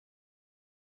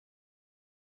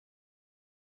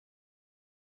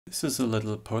This is a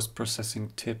little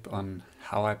post-processing tip on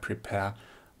how I prepare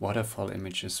waterfall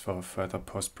images for further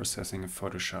post-processing in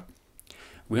Photoshop.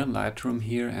 We're in Lightroom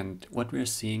here, and what we're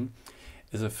seeing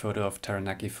is a photo of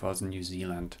Taranaki Falls in New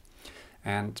Zealand.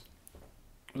 And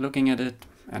looking at it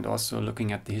and also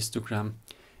looking at the histogram,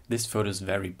 this photo is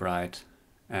very bright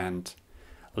and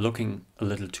looking a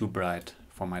little too bright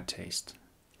for my taste.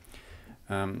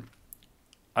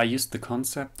 I used the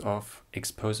concept of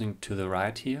exposing to the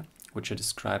right here, which I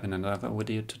describe in another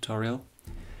video tutorial.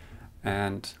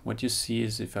 And what you see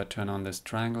is, if I turn on this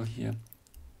triangle here,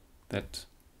 that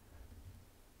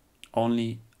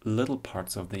only little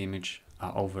parts of the image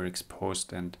are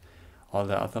overexposed and all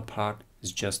the other part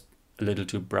is just a little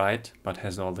too bright but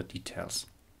has all the details.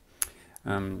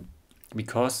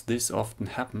 Because this often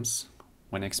happens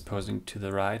when exposing to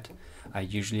the right, I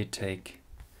usually take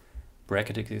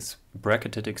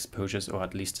bracketed exposures, or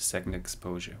at least a second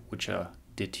exposure, which I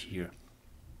did here.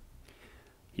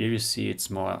 Here you see it's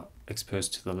more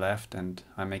exposed to the left, and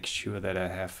I make sure that I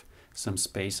have some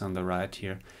space on the right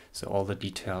here, so all the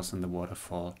details in the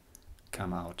waterfall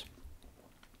come out.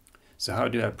 So how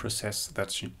do I process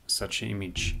such an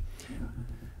image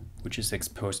which is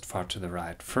exposed far to the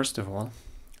right? First of all,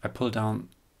 I pull down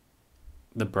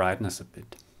the brightness a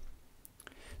bit.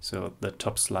 So the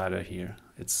top slider here,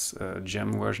 it's a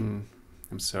German version,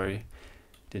 I'm sorry,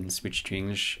 didn't switch to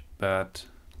English, but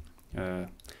the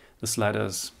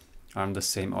sliders are in the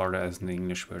same order as in the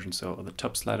English version. So the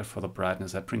top slider for the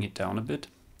brightness, I bring it down a bit.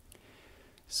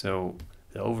 So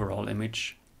the overall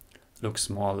image looks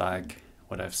more like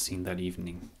what I've seen that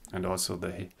evening. And also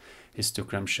the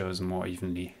histogram shows a more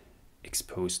evenly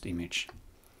exposed image.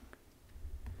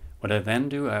 What I then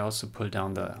do, I also pull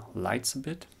down the lights a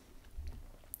bit.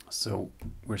 So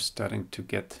we're starting to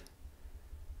get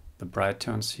the bright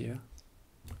tones here.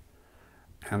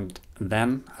 And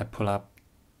then I pull up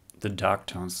the dark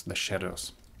tones, the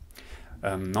shadows.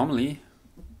 Normally,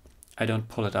 I don't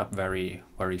pull it up very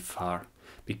far,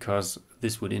 because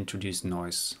this would introduce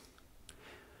noise.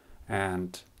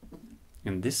 And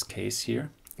in this case here,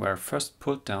 where I first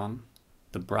pulled down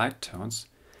the bright tones,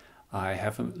 I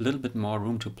have a little bit more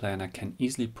room to play, and I can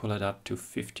easily pull it up to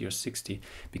 50 or 60,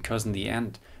 because in the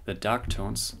end, the dark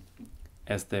tones,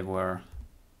 as they were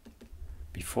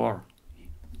before,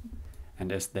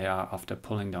 and as they are after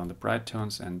pulling down the bright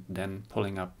tones and then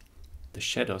pulling up the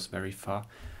shadows very far,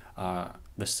 are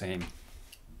the same.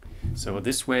 So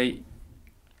this way,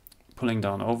 pulling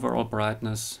down overall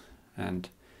brightness and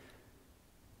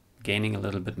gaining a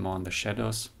little bit more on the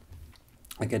shadows,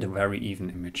 I get a very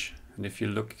even image. And if you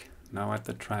look now at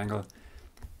the triangle,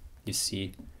 you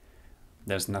see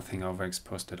there's nothing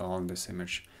overexposed at all in this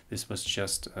image. This was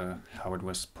just how it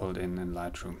was pulled in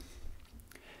Lightroom.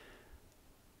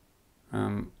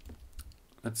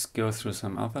 Let's go through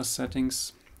some other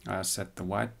settings. I set the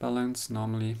white balance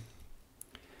normally.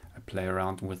 I play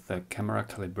around with the camera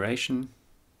calibration,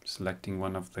 selecting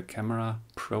one of the camera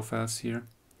profiles here.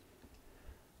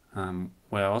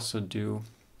 What I also do,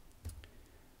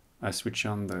 I switch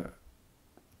on the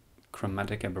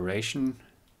chromatic aberration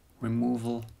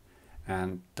removal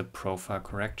and the profile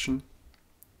correction.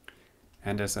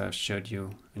 And as I showed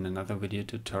you in another video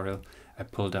tutorial, I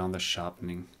pull down the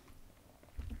sharpening,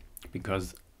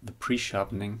 because the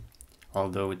pre-sharpening,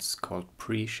 although it's called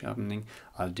pre-sharpening,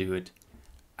 I'll do it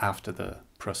after the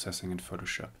processing in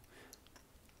Photoshop.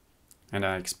 And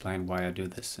I explain why I do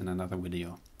this in another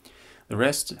video. The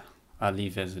rest I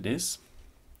leave as it is.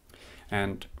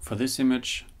 And for this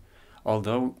image,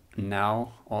 although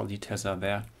now all details are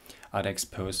there, I'd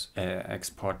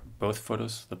export both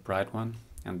photos, the bright one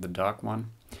and the dark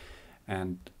one,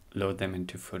 and load them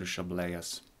into Photoshop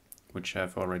layers, which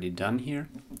I've already done here.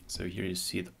 So here you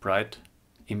see the bright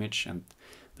image and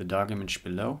the dark image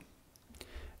below.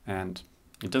 And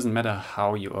it doesn't matter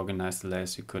how you organize the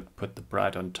layers. You could put the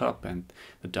bright on top and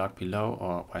the dark below,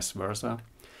 or vice versa.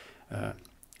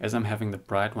 As I'm having the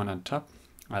bright one on top,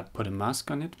 I put a mask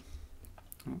on it.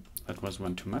 That was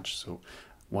one too much, so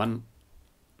one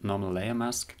normal layer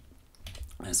mask.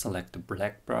 I select a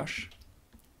black brush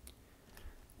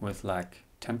with like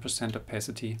 10%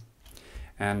 opacity,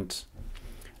 and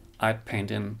I'd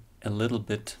paint in a little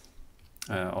bit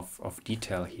of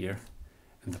detail here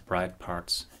in the bright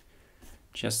parts.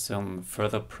 Just some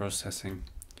further processing,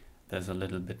 there's a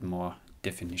little bit more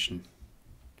definition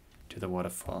to the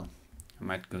waterfall. I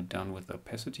might go down with the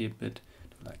opacity a bit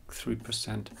to like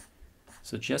 3%.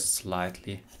 So just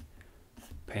slightly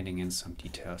painting in some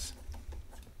details.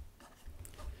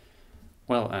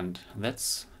 Well, and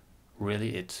that's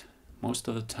really it. Most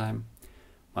of the time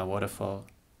my waterfall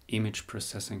image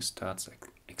processing starts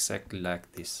exactly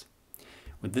like this.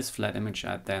 With this flat image,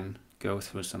 I then go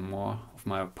through some more of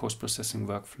my post-processing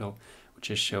workflow, which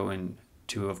I show in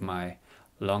 2 of my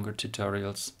longer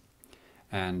tutorials,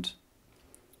 and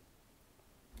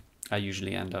I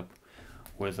usually end up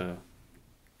with a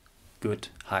good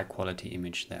high quality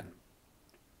image then.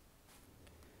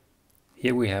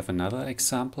 Here we have another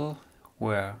example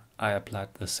where I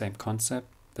applied the same concept,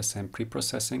 the same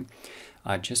pre-processing.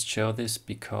 I just show this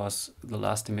because the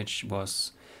last image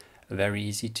was very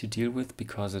easy to deal with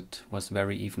because it was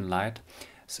very even light.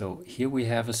 So here we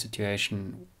have a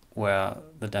situation where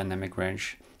the dynamic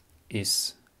range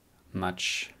is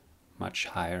much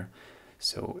higher.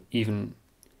 So even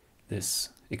this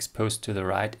exposed to the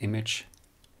right image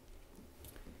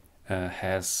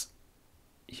has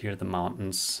here the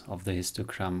mountains of the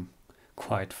histogram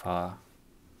quite far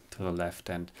to the left,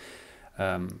 and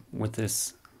with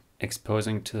this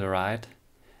exposing to the right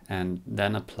and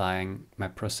then applying my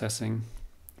processing,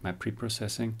 my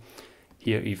pre-processing,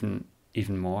 here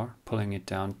even more, pulling it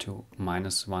down to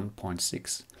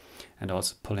 -1.6 and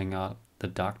also pulling out the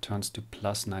dark tones to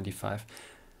 +95,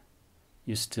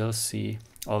 you still see,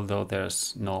 although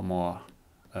there's no more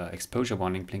exposure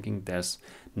warning blinking, there's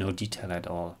no detail at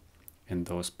all in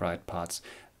those bright parts.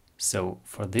 So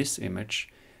for this image,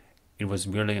 it was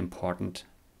really important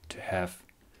to have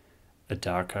a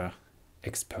darker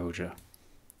exposure.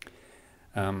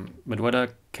 But what I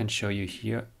can show you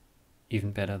here,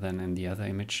 even better than in the other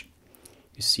image,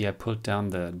 you see I pulled down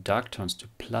the dark tones to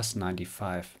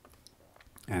 +95.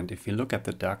 And if you look at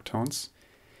the dark tones,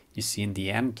 you see in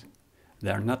the end,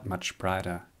 they're not much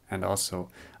brighter. And also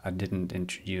I didn't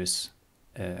introduce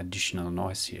additional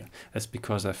noise here. That's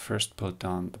because I first pulled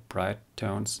down the bright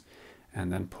tones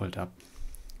and then pulled up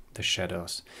the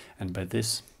shadows. And by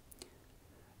this,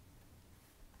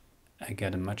 I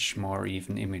get a much more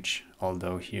even image,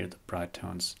 although here the bright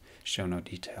tones show no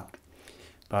detail.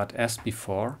 But as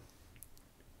before,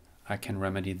 I can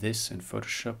remedy this in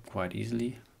Photoshop quite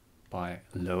easily by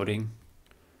loading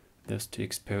those 2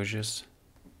 exposures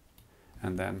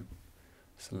and then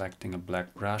selecting a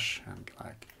black brush and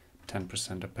like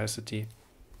 10% opacity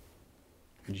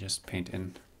and just paint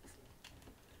in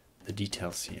the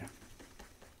details here.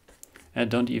 I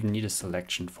don't even need a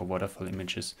selection for waterfall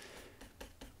images.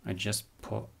 I just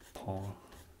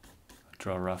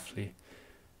draw roughly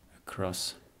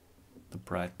across the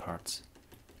bright parts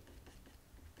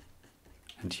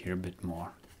and here a bit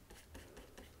more,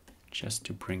 just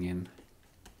to bring in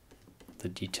the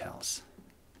details.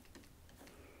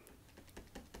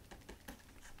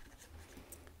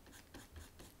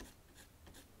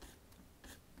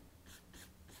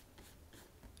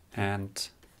 And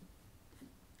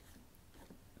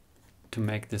to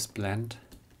make this blend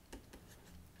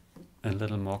a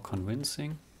little more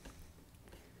convincing,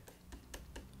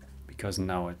 because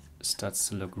now it starts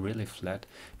to look really flat,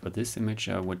 for this image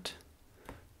I would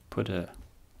put a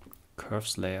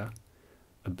curves layer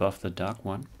above the dark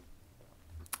one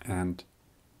and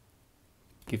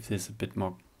give this a bit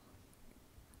more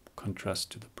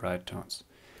contrast to the bright tones,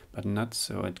 but not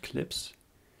so it clips,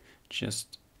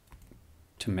 just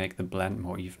to make the blend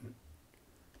more even.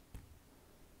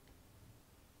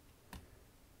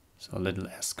 So a little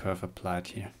S-curve applied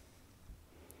here.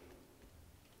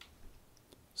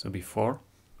 So before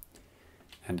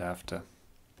and after.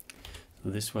 So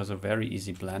this was a very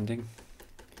easy blending,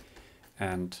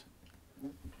 and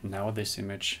now this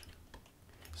image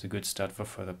is a good start for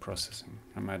further processing.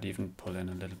 I might even pull in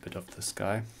a little bit of the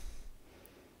sky,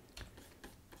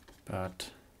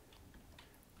 but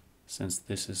since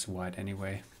this is white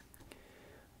anyway,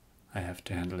 I have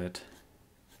to handle it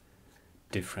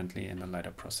differently in the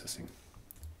lighter processing.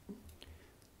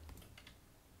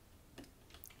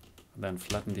 Then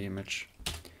flatten the image,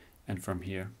 and from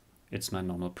here it's my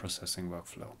normal processing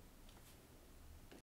workflow.